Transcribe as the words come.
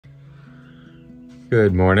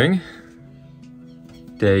Good morning.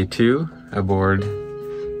 Day 2 aboard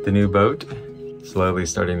the new boat. Slowly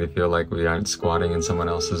starting to feel like we aren't squatting in someone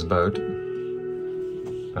else's boat.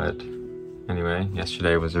 But anyway,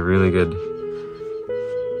 yesterday was a really good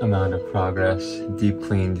amount of progress. Deep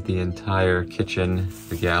cleaned the entire kitchen,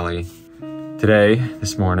 the galley. Today,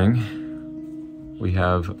 this morning, we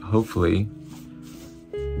have hopefully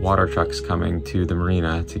water trucks coming to the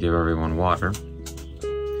marina to give everyone water.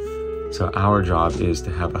 So our job is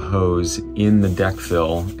to have a hose in the deck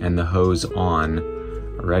fill and the hose on,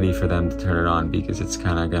 ready for them to turn it on because it's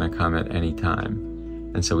kind of going to come at any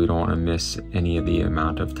time. And so we don't want to miss any of the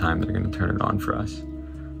amount of time they're going to turn it on for us.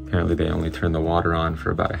 Apparently they only turn the water on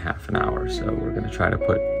for about a half an hour. So we're going to try to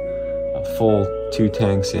put a full 2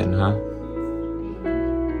 tanks in, huh?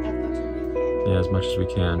 Yeah, as much as we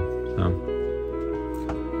can.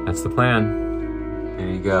 So that's the plan. There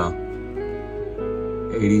you go.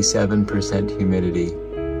 87% humidity.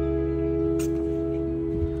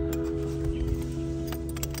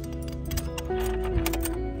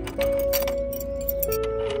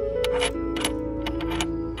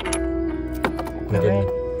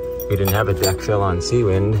 We didn't have a deck fill on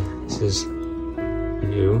Seawind. This is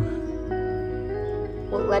new.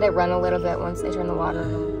 We'll let it run a little bit once they turn the water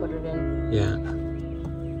and we'll put it in. Yeah,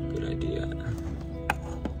 good idea.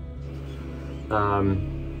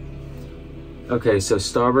 Okay, so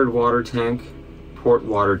starboard water tank, port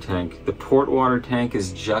water tank. The port water tank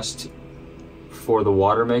is just for the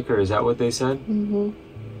water maker, is that what they said?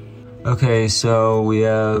 Mm-hmm. Okay, so we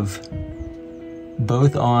have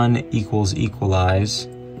both on equals equalize.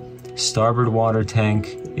 Starboard water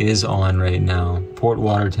tank is on right now. Port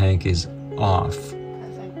water tank is off.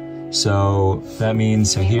 Perfect. So that means,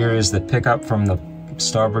 so here is the pickup from the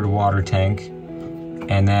starboard water tank.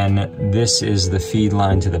 And then this is the feed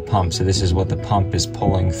line to the pump. So this is what the pump is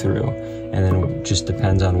pulling through. And then it just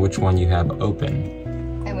depends on which one you have open.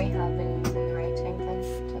 And we have been using the right tank then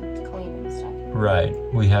to clean and stuff. Right,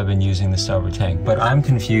 we have been using the starboard tank. But I'm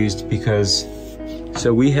confused because,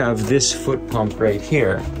 so we have this foot pump right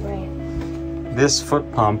here. Right. This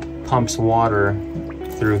foot pump pumps water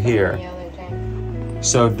through here. The other tank.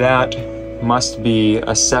 So that must be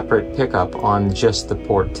a separate pickup on just the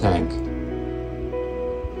port tank.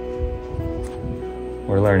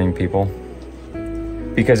 We're learning, people.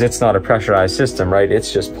 Because it's not a pressurized system, right?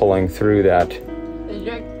 It's just pulling through that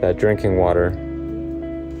drinking water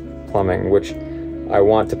plumbing, which I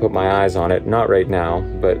want to put my eyes on it. Not right now,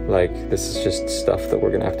 but like this is just stuff that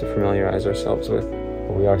we're gonna have to familiarize ourselves with.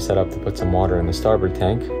 But we are set up to put some water in the starboard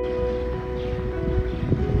tank.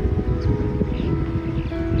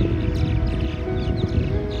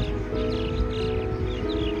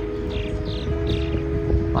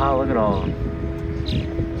 Wow, look at all of them.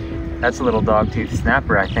 That's a little dogtooth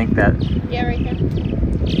snapper, I think that. Yeah, right there.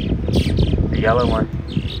 The yellow one.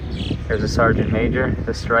 There's a sergeant major,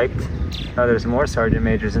 the striped. Oh, there's more sergeant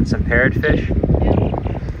majors and some parrotfish. Yeah.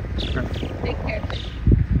 Big parrotfish.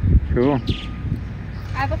 Cool.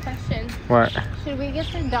 I have a question. What? Should we get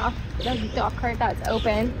the dock cart that's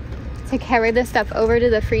open to carry this stuff over to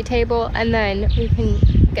the free table and then we can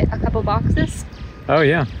get a couple boxes? Oh,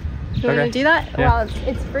 yeah. You want to do that? Yeah. Well,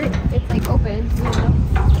 it's free. It's like open, you know?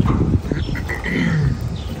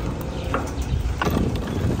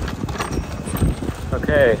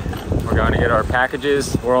 Okay, we're going to get our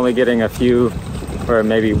packages. We're only getting a few, or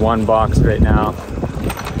maybe one box right now.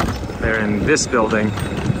 They're in this building. There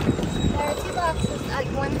are 2 boxes.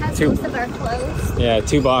 One has most of our clothes. Yeah,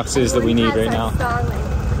 2 boxes that we need right now.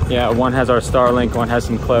 Starlink. Yeah, one has our Starlink, one has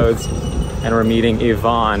some clothes, and we're meeting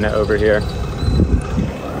Yvonne over here.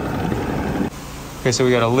 Okay, so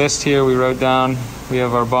we got a list here we wrote down. We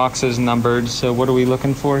have our boxes numbered. So what are we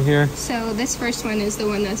looking for here? So this first one is the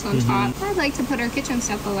one that's on top. I'd like to put our kitchen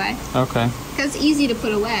stuff away. Okay. Because it's easy to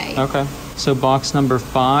put away. Okay. So box number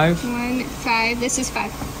 5. 1, 5. This is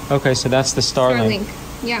 5. Okay, so that's the Starlink.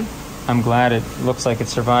 Yeah. I'm glad it looks like it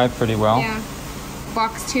survived pretty well. Yeah.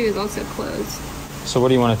 Box 2 is also closed. So what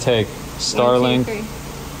do you want to take? Starlink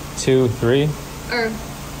 2, 3? Or,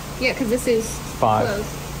 yeah, because this is 5.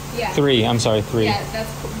 Closed. Yeah. 3, I'm sorry, 3. Yeah,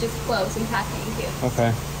 that's just clothes and packing too.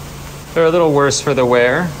 Okay. They're a little worse for the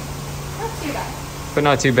wear. Not too bad. But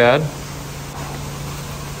not too bad.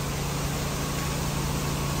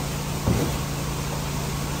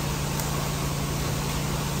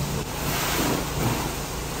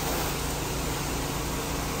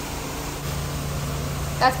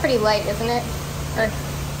 That's pretty light, isn't it? Or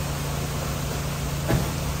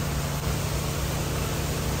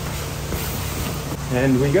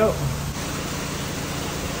And we go.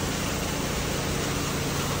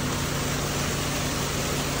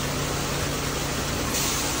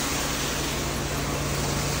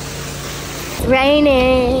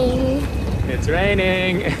 raining. It's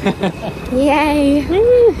raining. Yay.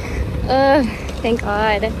 Thank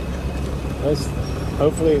God.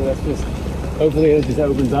 Hopefully it just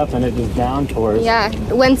opens up and it just downpours. Yeah,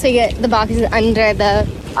 once we get the boxes under the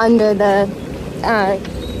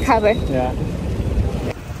cover. Yeah.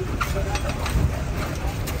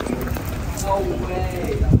 No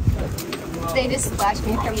way. They just splashed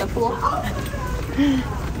me from the pool.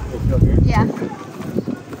 It's still here? Yeah.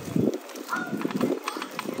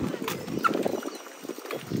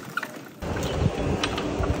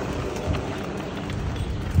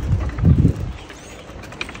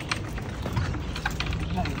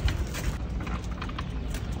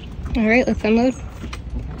 All right, let's unload.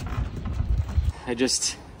 I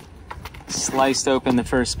just sliced open the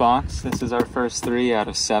first box. This is our first 3 out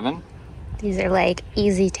of 7. These are like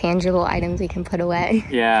easy, tangible items we can put away.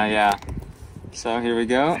 Yeah. So here we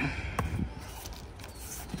go.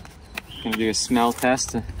 Gonna do a smell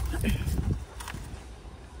test.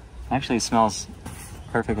 Actually, it smells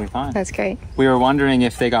perfectly fine. That's great. We were wondering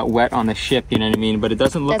if they got wet on the ship, you know what I mean? But it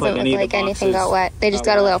doesn't look like any of the boxes. Anything got wet. They just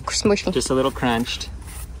got a little smushy. Just a little crunched.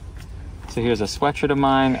 So here's a sweatshirt of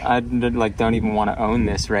mine. I don't even want to own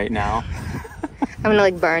this right now. I'm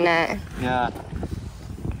gonna burn it. Yeah.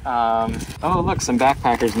 Oh look, some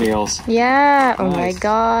backpackers meals. Yeah. Oh Nice. my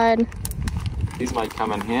God. These might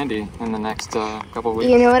come in handy in the next couple weeks.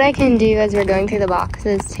 You know what I can do as we're going through the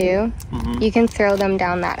boxes too? Mm-hmm. You can throw them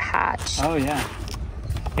down that hatch. Oh yeah.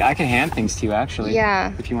 Yeah, I can hand things to you actually.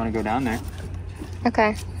 Yeah. If you want to go down there.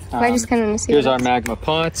 Okay. I just kind of want to see. Here's our magma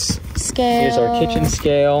pots. Scale. Here's our kitchen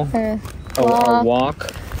scale. Our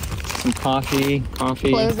wok. Some coffee.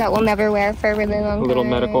 Clothes that we'll never wear for a really long time. A little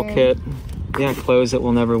medical kit. Yeah, clothes that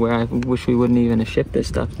we'll never wear. I wish we wouldn't even have shipped this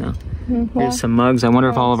stuff now. Here's some mugs. I wonder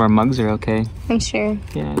if all of our mugs are okay. I'm sure.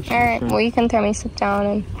 Yeah. All right. Sure. Well, you can throw me stuff down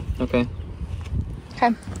and. Okay.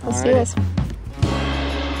 Okay. Let's do this.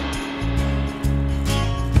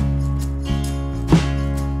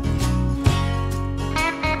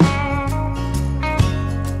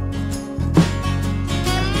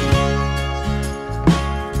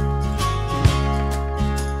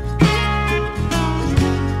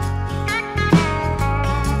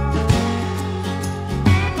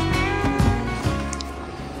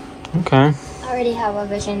 Okay. I already have a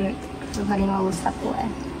vision for putting all this stuff away.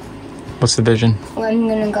 What's the vision? Well, I'm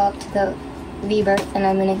gonna go up to the V-berth and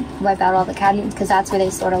I'm gonna wipe out all the cabinets because that's where they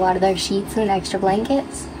stored a lot of their sheets and extra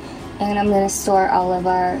blankets. And I'm gonna store all of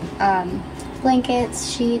our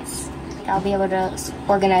blankets, sheets. I'll be able to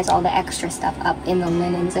organize all the extra stuff up in the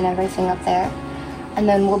linens and everything up there. And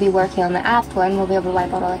then we'll be working on the aft one. We'll be able to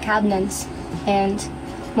wipe out all the cabinets. And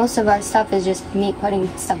most of our stuff is just me putting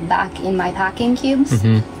stuff back in my packing cubes.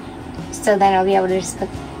 Mm-hmm. So then I'll be able to just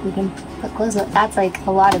we can put clothes. That's like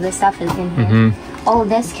a lot of the stuff is in here. Mm-hmm. All of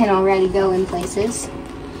this can already go in places.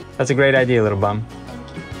 That's a great idea, little bum.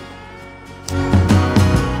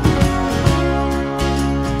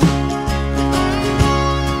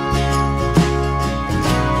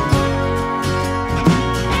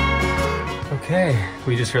 Okay,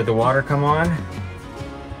 we just heard the water come on.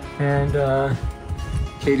 And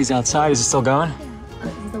Katie's outside. Is it still going?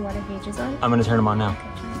 Is the water gauges on? I'm gonna turn them on now.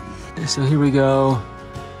 So here we go.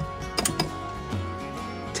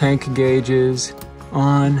 Tank gauges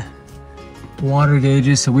on, water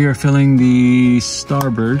gauges. So we are filling the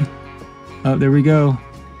starboard. Oh, there we go.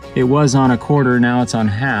 It was on 1/4, now it's on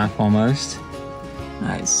half almost.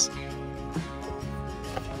 Nice.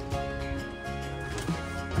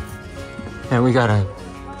 And we got a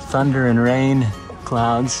thunder and rain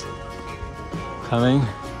clouds coming.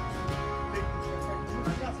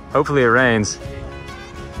 Hopefully it rains.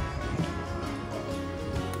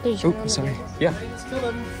 Oh, sorry. Yeah.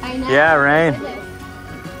 I know. Yeah, rain.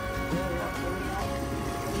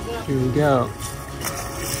 Here we go.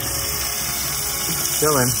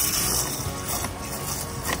 Chilling.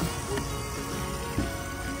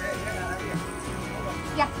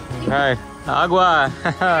 Yeah. Hi. Agua.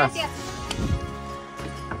 Gracias.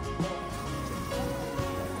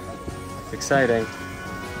 Exciting.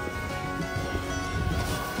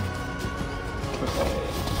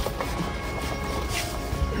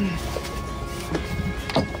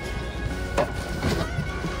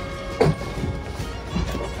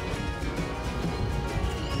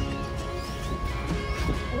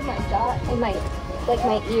 Oh my jaw, and my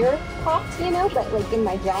ear popped, you know, but like in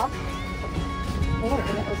my jaw. I don't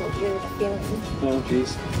think that was a weird feeling. Oh,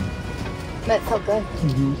 jeez. But it felt good.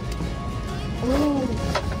 Mm-hmm. Ooh.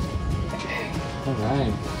 All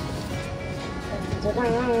right.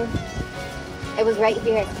 It was right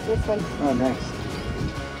here, this one. Oh, nice.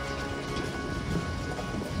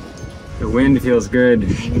 The wind feels good.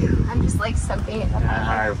 I know. I'm just like soaking it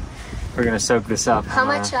up. We're gonna soak this up. How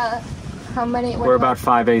much? How many? We're about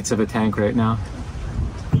 5/8 of a tank right now.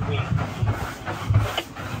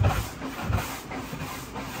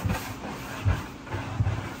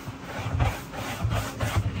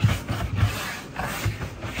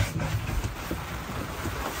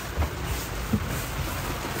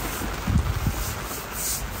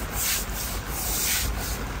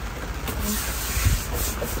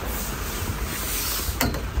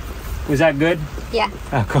 Was that good? Yeah.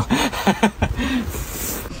 Oh, cool.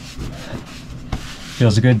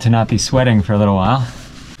 Feels good to not be sweating for a little while.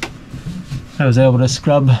 I was able to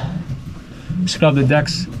scrub the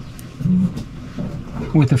decks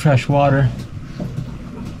with the fresh water.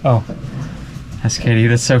 Oh, that's Katie.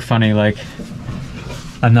 That's so funny. Like,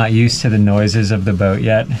 I'm not used to the noises of the boat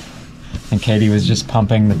yet. And Katie was just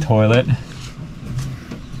pumping the toilet.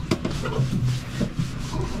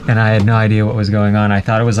 And I had no idea what was going on. I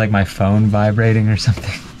thought it was like my phone vibrating or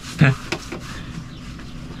something.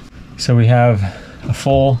 So we have a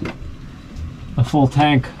full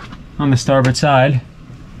tank on the starboard side.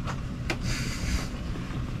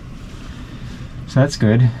 So that's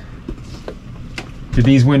good. Did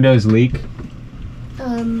these windows leak?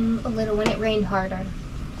 A little when it rained harder.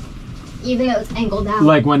 Even though it's angled out.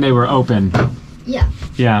 Like when they were open? Yeah.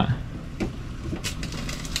 Yeah.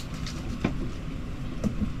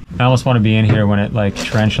 I almost want to be in here when it like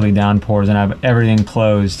torrentially downpours and I have everything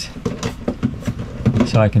closed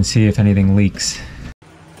so I can see if anything leaks.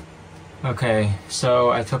 Okay,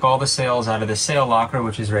 so I took all the sails out of the sail locker,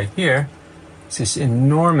 which is right here. It's this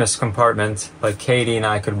enormous compartment, like Katie and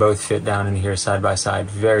I could both fit down in here side by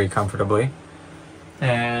side very comfortably.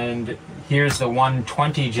 And here's the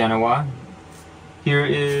 120 Genoa. Here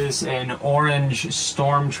is an orange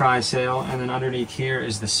Storm trysail, and then underneath here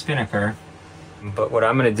is the spinnaker. But what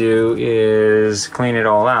I'm gonna do is clean it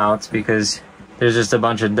all out because there's just a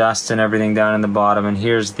bunch of dust and everything down in the bottom. And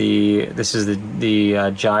here's this is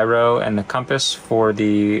the gyro and the compass for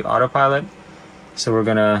the autopilot. So we're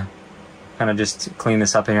gonna kind of just clean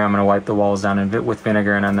this up in here. I'm gonna wipe the walls down with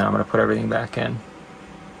vinegar, and then I'm gonna put everything back in.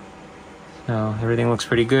 So everything looks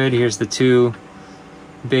pretty good. Here's the two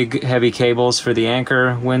big heavy cables for the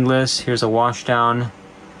anchor, windlass. Here's a washdown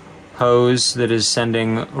hose that is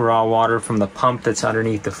sending raw water from the pump that's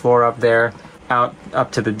underneath the floor up there out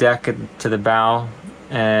up to the deck, to the bow,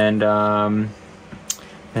 and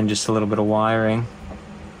just a little bit of wiring.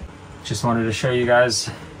 Just wanted to show you guys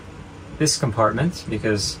this compartment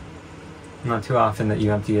because not too often that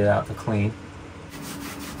you empty it out to clean.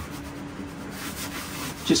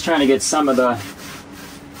 Just trying to get some of the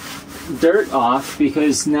dirt off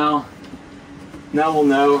because now we'll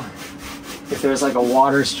know if there's like a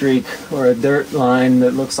water streak or a dirt line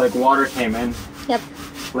that looks like water came in. Yep.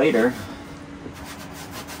 Later.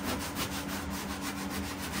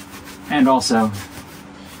 And also,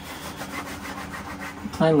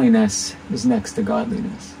 cleanliness is next to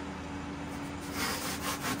godliness.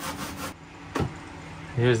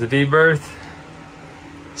 Here's the V-berth.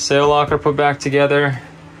 Sail locker put back together.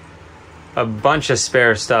 A bunch of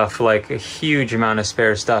spare stuff, like a huge amount of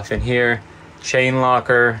spare stuff in here. Chain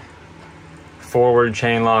locker, forward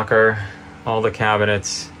chain locker, all the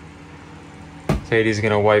cabinets. Katie's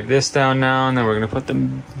gonna wipe this down now, and then we're gonna put the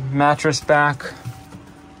mattress back.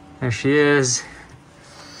 There she is.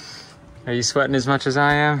 Are you sweating as much as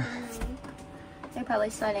I am? They're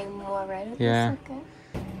probably sweating more right at yeah. this second.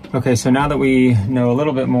 Okay, so now that we know a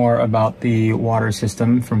little bit more about the water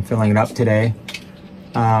system from filling it up today,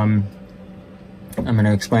 I'm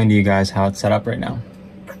gonna explain to you guys how it's set up right now.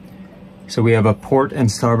 So we have a port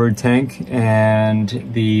and starboard tank,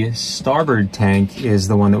 and the starboard tank is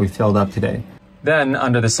the one that we filled up today. Then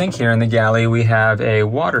under the sink here in the galley, we have a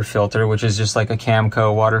water filter, which is just like a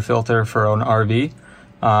Camco water filter for an RV.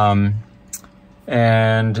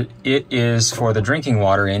 And it is for the drinking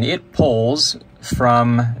water, and it pulls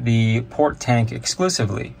from the port tank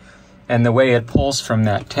exclusively. And the way it pulls from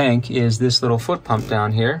that tank is this little foot pump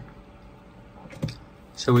down here.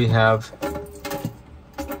 So we have,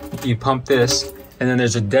 you pump this, and then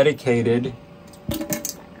there's a dedicated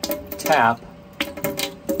tap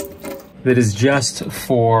that is just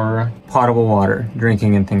for potable water,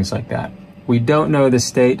 drinking and things like that. We don't know the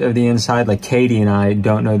state of the inside, like Katie and I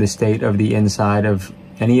don't know the state of the inside of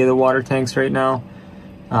any of the water tanks right now.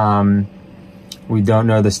 We don't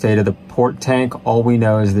know the state of the port tank. All we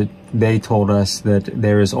know is that they told us that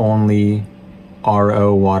there is only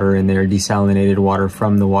RO water in there, desalinated water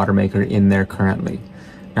from the water maker in there currently.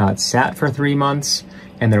 Now it's sat for 3 months,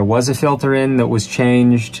 and there was a filter in that was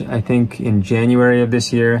changed, I think, in January of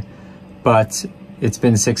this year. But it's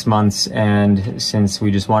been 6 months, and since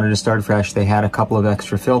we just wanted to start fresh, they had a couple of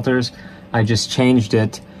extra filters. I just changed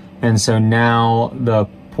it, and so now the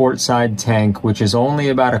port side tank, which is only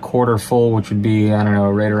about a quarter full, which would be, I don't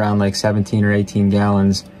know, right around like 17 or 18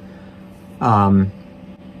 gallons,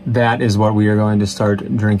 that is what we are going to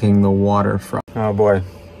start drinking the water from. Oh boy.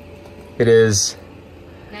 It is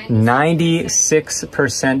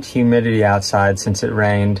 96% humidity outside since it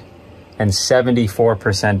rained, and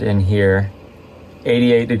 74% in here.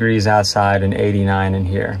 88 degrees outside and 89 in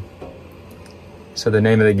here. So the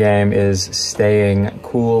name of the game is staying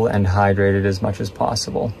cool and hydrated as much as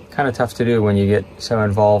possible. Kind of tough to do when you get so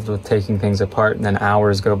involved with taking things apart and then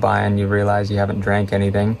hours go by and you realize you haven't drank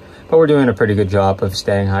anything. But we're doing a pretty good job of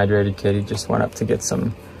staying hydrated. Katie just went up to get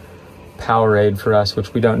some Powerade for us,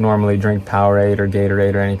 which we don't normally drink Powerade or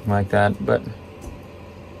Gatorade or anything like that, but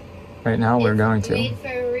right now we're going to. It's made for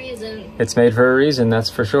a reason. It's made for a reason,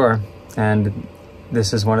 that's for sure. And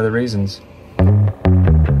this is one of the reasons.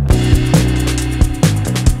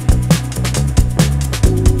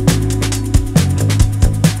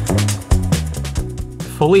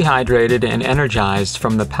 Fully hydrated and energized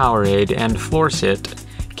from the Powerade and floor sit,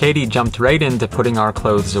 Katie jumped right into putting our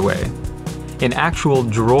clothes away. In actual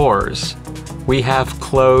drawers. We have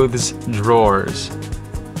clothes drawers.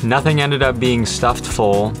 Nothing ended up being stuffed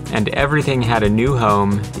full, and everything had a new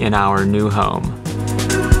home in our new home.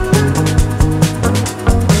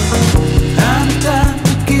 I'm done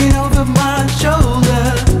looking over my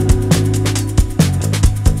shoulder.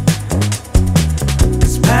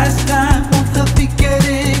 This past time won't help me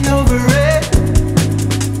getting over it.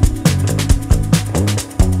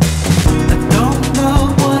 I don't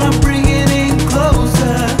know what I'm bringing in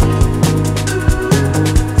closer.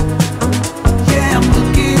 Yeah, I'm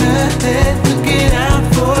looking ahead, looking out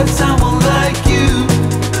for someone like you.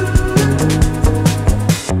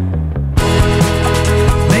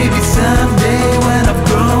 Maybe someday when I've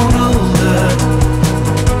grown older,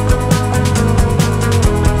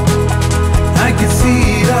 I can see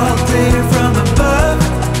it all clear from above,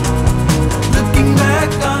 looking back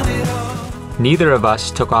on it all. Neither of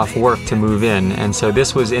us took off work to move in, and so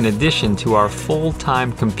this was in addition to our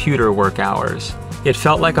full-time computer work hours. It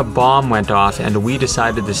felt like a bomb went off and we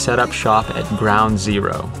decided to set up shop at ground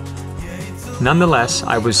zero. Nonetheless,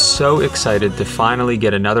 I was so excited to finally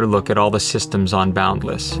get another look at all the systems on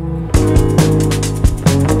Boundless.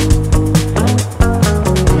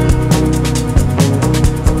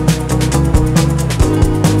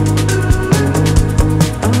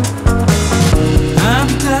 I'm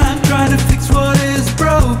done trying to fix what is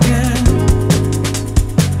broken,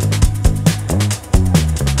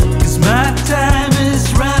 'cause my time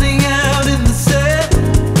is running out in the set.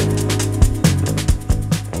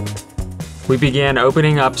 We began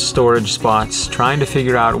opening up storage spots, trying to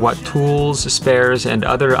figure out what tools, spares, and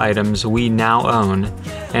other items we now own,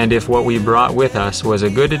 and if what we brought with us was a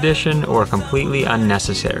good addition or completely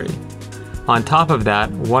unnecessary. On top of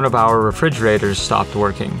that, one of our refrigerators stopped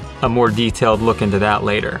working. A more detailed look into that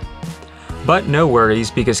later. But no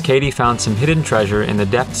worries, because Katie found some hidden treasure in the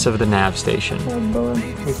depths of the nav station.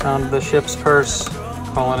 We found the ship's purse,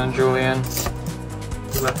 Colin and Julian.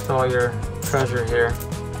 You left all your treasure here.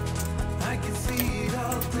 I can see it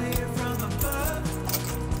all clear from above,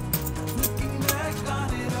 looking back on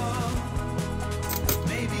it all.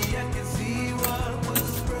 Maybe I can see what was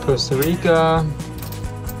broken. Costa Rica,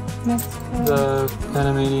 Mexico. the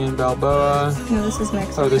Panamanian Balboa. No, this is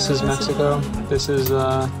Mexico. Oh, this is Mexico. This is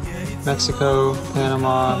Mexico,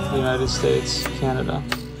 Panama, United States, Canada.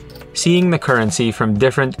 Seeing the currency from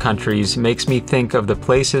different countries makes me think of the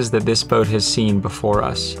places that this boat has seen before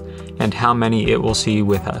us, and how many it will see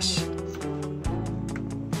with us.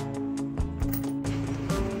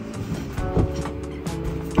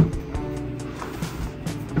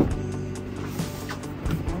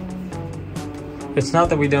 It's not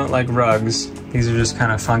that we don't like rugs, these are just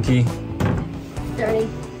kind of funky. Dirty.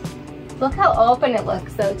 Look how open it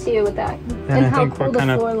looks though too with that. And I how think cool we're the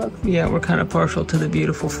kind floor of, looks. yeah, we're kind of partial to the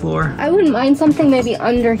beautiful floor. I wouldn't mind something maybe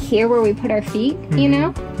under here where we put our feet, you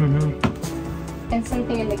know? Mm-hmm. And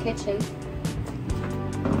something in the kitchen.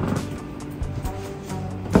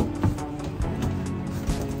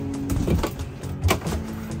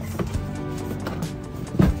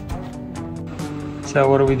 So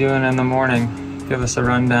what are we doing in the morning? Give us a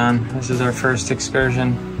rundown. This is our first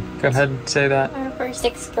excursion. Go ahead and say that. Our first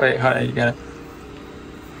excursion. Wait, hold on, you got it.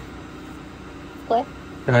 What?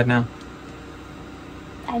 Go ahead now.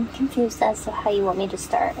 I'm confused as to how you want me to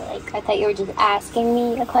start. Like, I thought you were just asking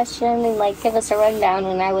me a question and like give us a rundown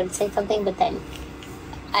and I would say something, but then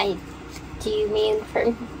do you mean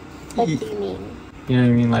for, what do you mean? You know what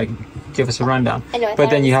I mean? Like, give us a rundown. I know, But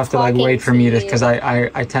then you have to like wait for me to, you. because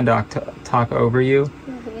I tend to talk over you.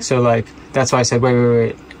 So like, that's why I said,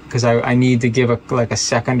 wait. Because I need to give like a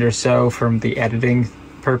second or so from the editing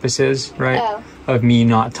purposes, right? Oh. Of me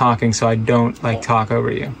not talking, so I don't like talk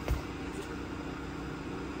over you.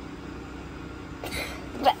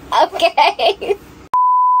 Okay.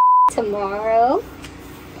 Tomorrow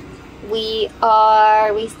we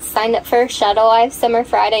signed up for Shuttle. I have summer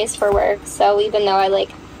Fridays for work, so even though I like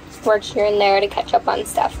work here and there to catch up on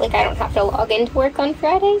stuff, like I don't have to log into work on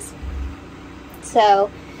Fridays.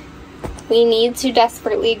 So we need to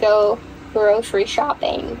desperately go grocery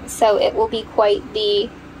shopping. So it will be quite the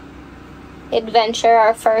adventure,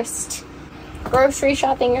 our first grocery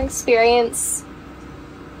shopping experience,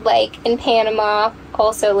 like in Panama.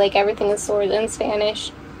 Also, like everything is sorted in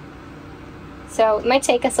Spanish. So it might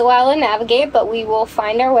take us a while to navigate, but we will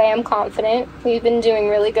find our way, I'm confident. We've been doing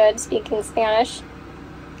really good speaking Spanish.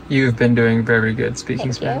 You've been doing very good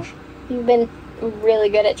speaking Spanish. You've been really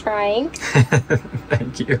good at trying.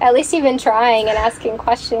 Thank you. At least you've been trying and asking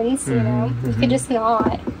questions, you know. You could just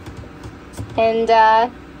not. And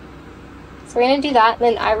so we're gonna do that.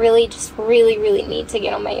 Then I really need to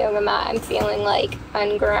get on my yoga mat. I'm feeling like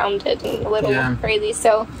ungrounded and a little crazy.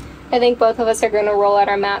 So I think both of us are gonna roll out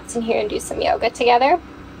our mats in here and do some yoga together.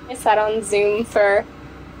 I sat on Zoom for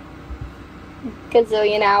a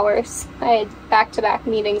gazillion hours. I had back-to-back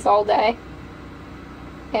meetings all day.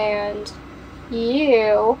 And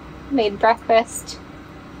you made breakfast,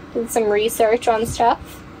 did some research on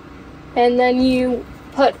stuff, and then you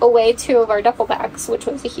put away 2 of our duffel bags, which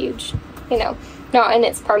was a huge, you know, not in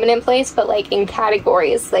its permanent place, but like in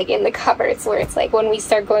categories, like in the cupboards, where it's like when we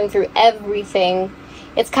start going through everything,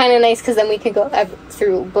 it's kind of nice because then we could go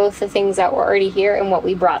through both the things that were already here and what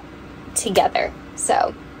we brought together.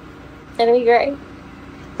 So it'll be great.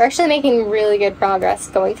 We're actually making really good progress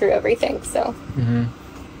going through everything, so.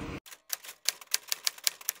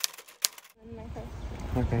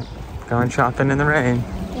 Okay, going shopping in the rain.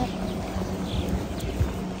 Yep.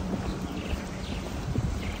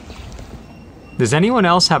 Does anyone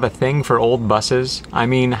else have a thing for old buses? I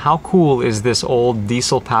mean, how cool is this old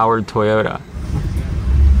diesel-powered Toyota?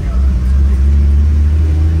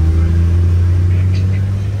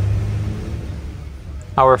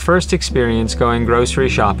 Our first experience going grocery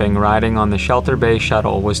shopping riding on the Shelter Bay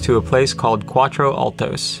shuttle was to a place called Cuatro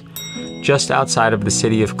Altos, just outside of the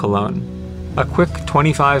city of Cologne. A quick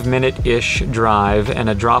 25-minute-ish drive and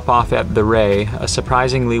a drop-off at The Ray, a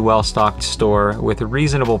surprisingly well-stocked store with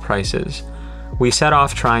reasonable prices. We set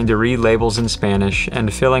off trying to read labels in Spanish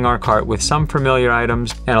and filling our cart with some familiar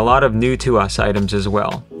items and a lot of new-to-us items as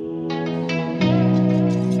well.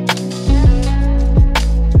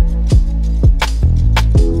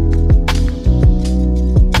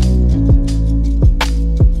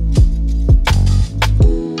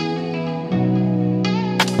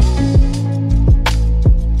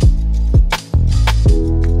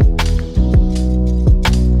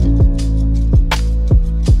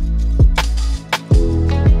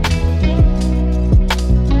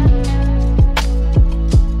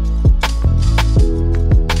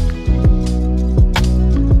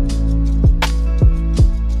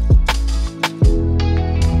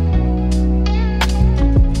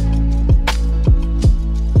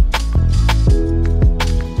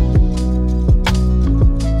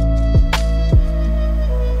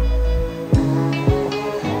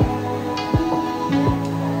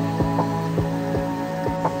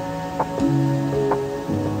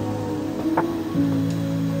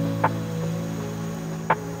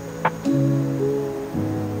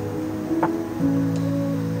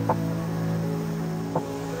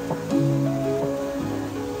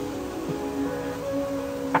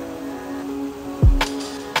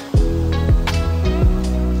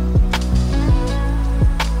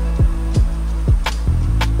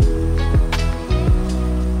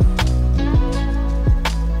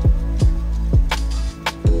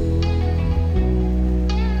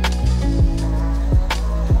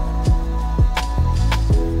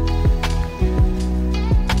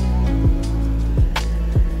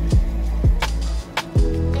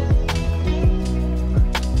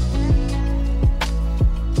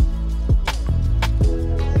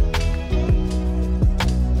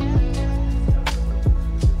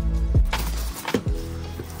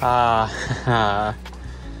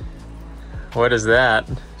 What is that?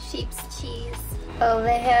 Sheep's cheese.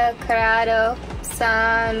 Oveja Corrado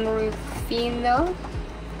San Rufino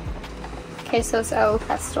Quesos El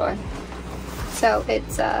Pastor. So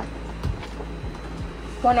it's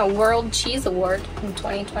won a World Cheese Award in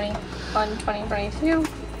 2021, 2022.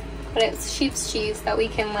 but it's sheep's cheese that we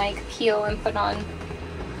can like peel and put on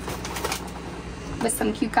with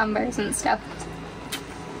some cucumbers and stuff.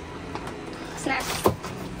 Snacks.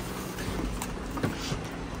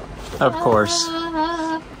 Of course.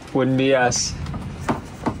 Wouldn't be us.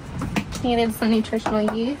 Needed some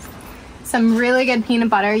nutritional yeast. Some really good peanut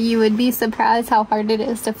butter. You would be surprised how hard it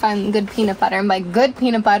is to find good peanut butter. And by good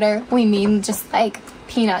peanut butter, we mean just like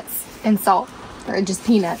peanuts and salt. Or just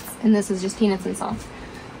peanuts. And this is just peanuts and salt.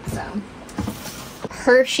 So,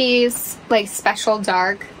 Hershey's like special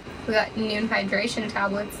dark. We got noon hydration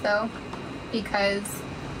tablets though, because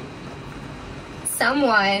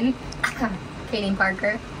someone, Katie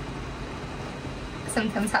Parker,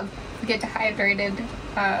 sometimes get dehydrated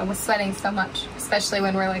with sweating so much, especially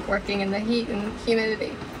when we're like working in the heat and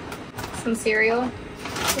humidity. Some cereal.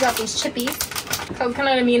 We got these chippies,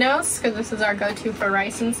 coconut aminos, because this is our go-to for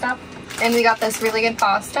rice and stuff. And we got this really good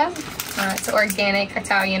pasta. It's organic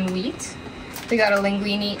Italian wheat. We got a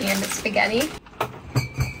linguine and a spaghetti.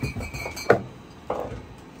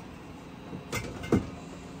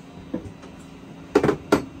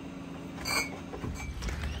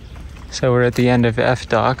 So we're at the end of F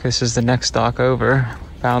dock. This is the next dock over.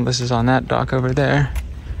 Boundless is on that dock over there.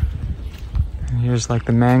 And here's like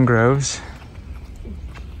the mangroves.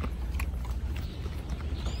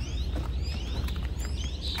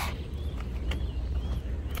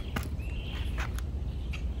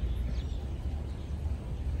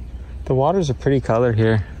 The water's a pretty color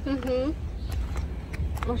here. Mm-hmm.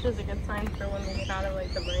 Which is a good sign for when we get out of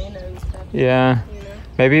like the marina and stuff. Yeah. You know?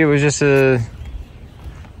 Maybe it was just a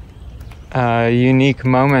unique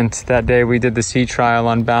moment that day we did the sea trial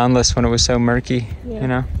on Boundless when it was so murky, you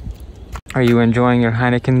know? Are you enjoying your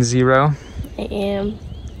Heineken Zero? I am.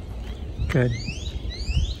 Good.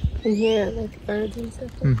 And here, like birds and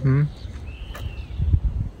stuff. Mm-hmm.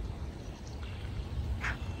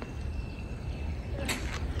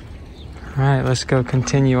 All right, let's go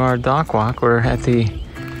continue our dock walk. We're at the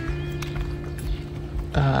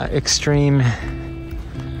extreme,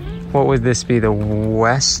 what would this be, the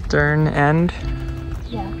western end?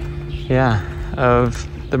 Yeah. Yeah, of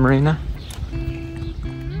the marina.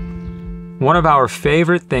 One of our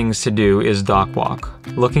favorite things to do is dock walk,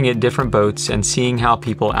 looking at different boats and seeing how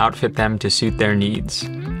people outfit them to suit their needs.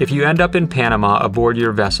 If you end up in Panama aboard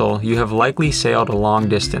your vessel, you have likely sailed a long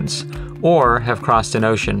distance, or have crossed an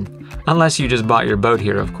ocean, unless you just bought your boat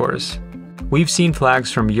here, of course. We've seen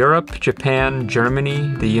flags from Europe, Japan,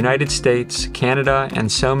 Germany, the United States, Canada,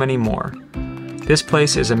 and so many more. This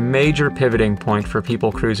place is a major pivoting point for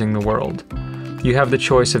people cruising the world. You have the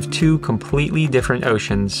choice of two completely different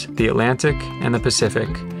oceans, the Atlantic and the Pacific,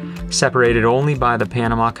 separated only by the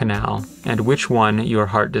Panama Canal, and which one your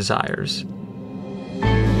heart desires.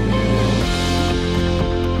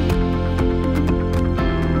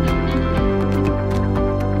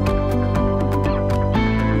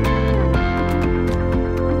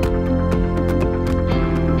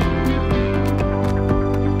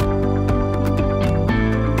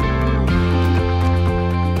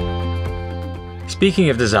 Speaking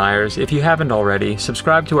of desires, if you haven't already,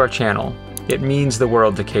 subscribe to our channel. It means the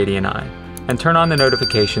world to Katie and I. And turn on the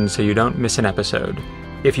notifications so you don't miss an episode.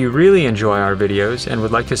 If you really enjoy our videos and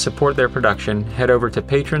would like to support their production, head over to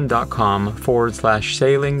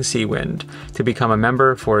patreon.com/sailing Seawind to become a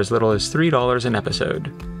member for as little as $3 an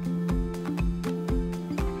episode.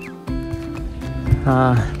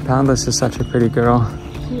 Boundless is such a pretty girl.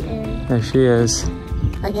 She is. There she is.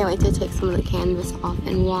 I can't wait to take some of the canvas off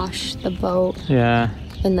and wash the boat. Yeah.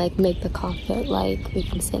 And like make the cockpit, like we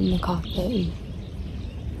can sit in the cockpit and,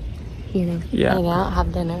 you know, hang out,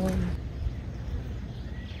 have dinner.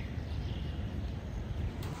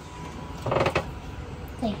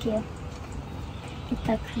 Thank you. Get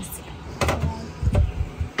that crisp.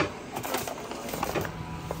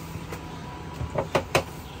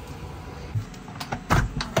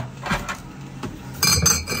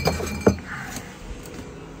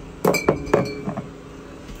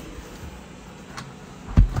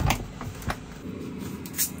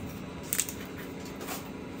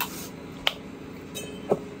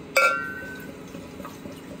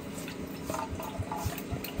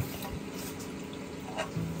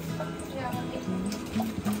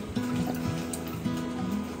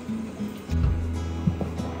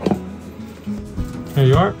 Here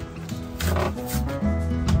you are.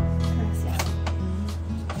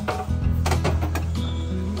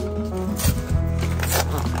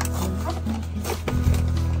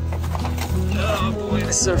 Oh boy,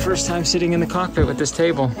 this is our first time sitting in the cockpit with this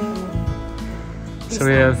table. So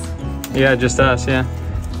we have, yeah, just us, yeah.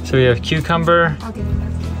 So we have cucumber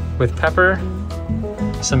with pepper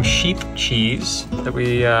some sheep cheese that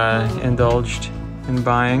we indulged in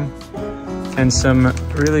buying, and some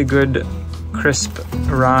really good crisp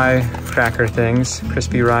rye cracker things,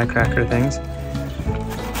 crispy rye cracker things.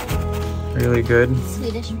 Really good.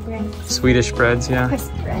 Swedish bread. Swedish breads, yeah.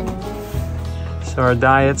 Crisp bread. So our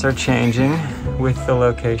diets are changing with the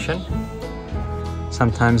location.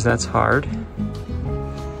 Sometimes that's hard,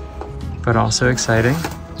 but also exciting.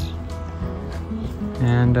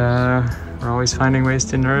 And we're always finding ways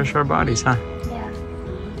to nourish our bodies, huh? Yeah.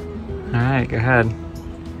 All right, go ahead.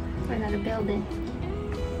 Learn how to build it.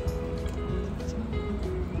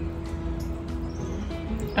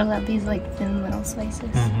 I love these like thin little slices.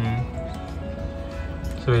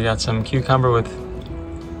 So we got some cucumber with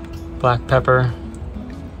black pepper.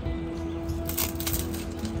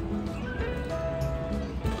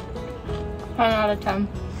 10 out of 10.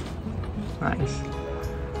 Nice.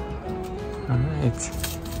 All right.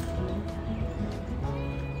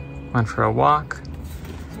 Went for a walk.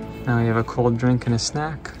 Now we have a cold drink and a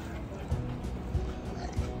snack.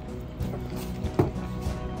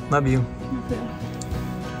 Love you.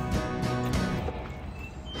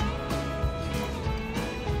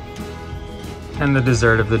 And the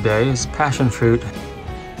dessert of the day is passion fruit.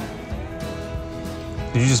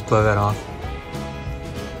 Did you just blow that off?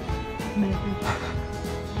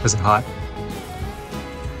 Was it hot?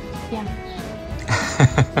 Yeah.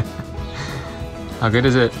 How good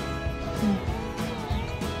is it?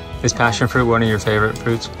 Is passion fruit one of your favorite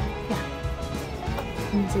fruits? Yeah.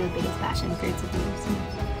 These are the biggest passion fruits I've ever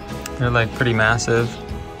seen. They're like pretty massive.